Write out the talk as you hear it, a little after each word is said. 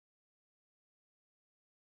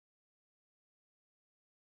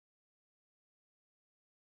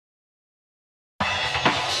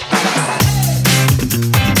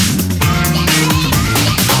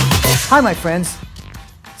Hi, my friends.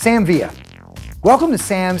 Sam Villa. Welcome to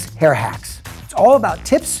Sam's Hair Hacks. It's all about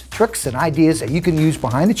tips, tricks, and ideas that you can use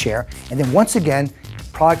behind the chair. And then once again,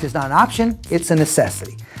 product is not an option, it's a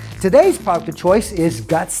necessity. Today's product of choice is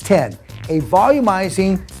Guts 10, a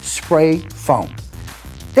volumizing spray foam.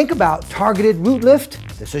 Think about targeted root lift.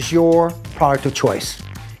 This is your product of choice.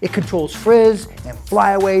 It controls frizz and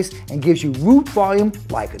flyaways and gives you root volume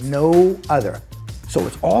like no other. So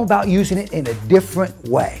it's all about using it in a different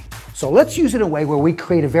way. So let's use it in a way where we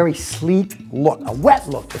create a very sleek look, a wet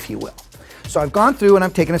look, if you will. So I've gone through and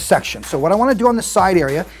I've taken a section. So what I want to do on the side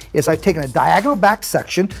area is I've taken a diagonal back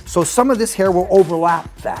section, so some of this hair will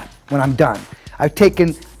overlap that when I'm done. I've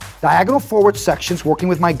taken diagonal forward sections working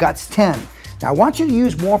with my Guts 10. Now I want you to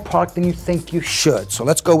use more product than you think you should. So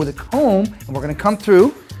let's go with a comb and we're going to come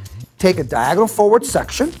through, take a diagonal forward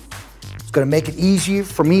section. It's going to make it easier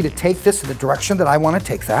for me to take this in the direction that I want to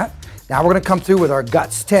take that. Now we're going to come through with our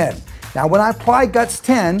Guts 10. Now when I apply Guts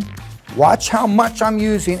 10, watch how much I'm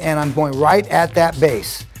using, and I'm going right at that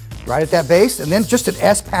base. Right at that base, and then just an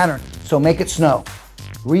S pattern. So make it snow.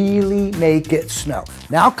 Really make it snow.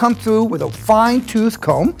 Now come through with a fine tooth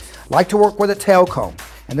comb. I like to work with a tail comb.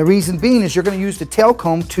 And the reason being is you're going to use the tail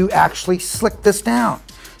comb to actually slick this down.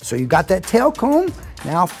 So you got that tail comb,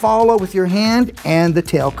 now follow with your hand and the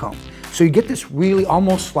tail comb. So you get this really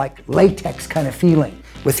almost like latex kind of feeling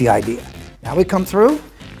with the idea. Now we come through,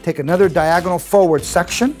 take another diagonal forward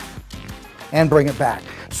section and bring it back.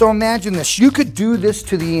 So imagine this, you could do this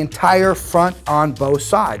to the entire front on both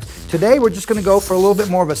sides. Today we're just gonna go for a little bit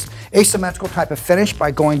more of an asymmetrical type of finish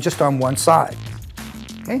by going just on one side.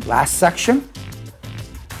 Okay, last section.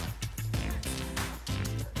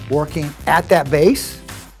 Working at that base.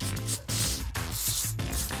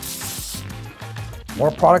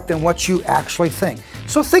 More product than what you actually think.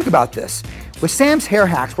 So think about this. With Sam's Hair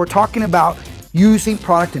Hacks, we're talking about using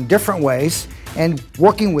product in different ways and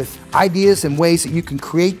working with ideas and ways that you can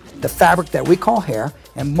create the fabric that we call hair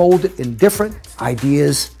and mold it in different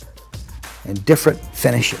ideas and different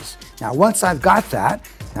finishes. Now once I've got that,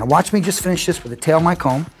 now watch me just finish this with the tail of my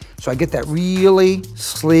comb so I get that really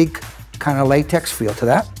sleek kind of latex feel to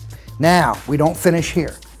that. Now we don't finish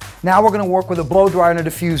here. Now we're going to work with a blow dryer and a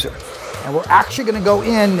diffuser. And we're actually going to go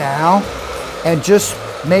in now and just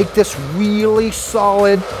make this really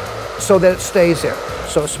solid so that it stays there.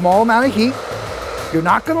 So a small amount of heat. You're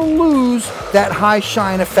not going to lose that high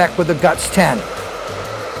shine effect with the Guts 10.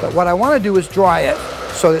 But what I want to do is dry it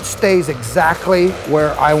so that it stays exactly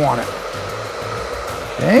where I want it.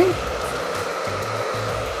 Okay?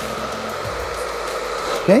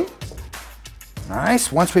 Okay?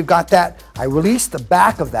 Nice. Once we've got that, I release the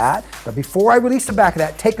back of that. But before I release the back of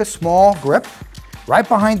that, take a small grip right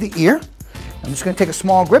behind the ear. I'm just going to take a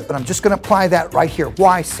small grip, and I'm just going to apply that right here.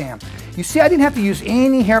 Why, Sam? You see, I didn't have to use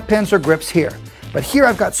any hairpins or grips here. But here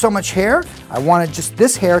I've got so much hair, I wanted just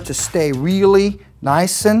this hair to stay really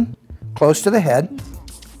nice and close to the head.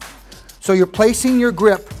 So you're placing your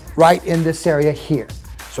grip right in this area here.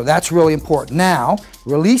 So that's really important. Now,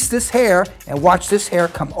 release this hair and watch this hair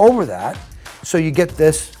come over that so you get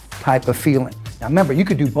this type of feeling. Now remember, you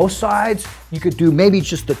could do both sides. You could do maybe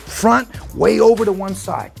just the front way over to one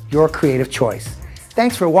side. Your creative choice.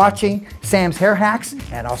 Thanks for watching Sam's Hair Hacks,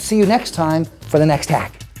 and I'll see you next time for the next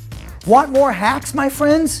hack. Want more hacks, my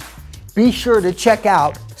friends? Be sure to check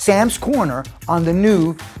out Sam's Corner on the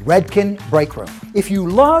new Redken Break Room. If you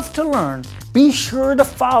love to learn, be sure to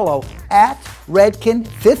follow at Redken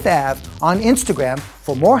 5th Ave on Instagram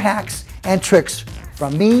for more hacks and tricks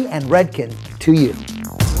from me and Redken to you.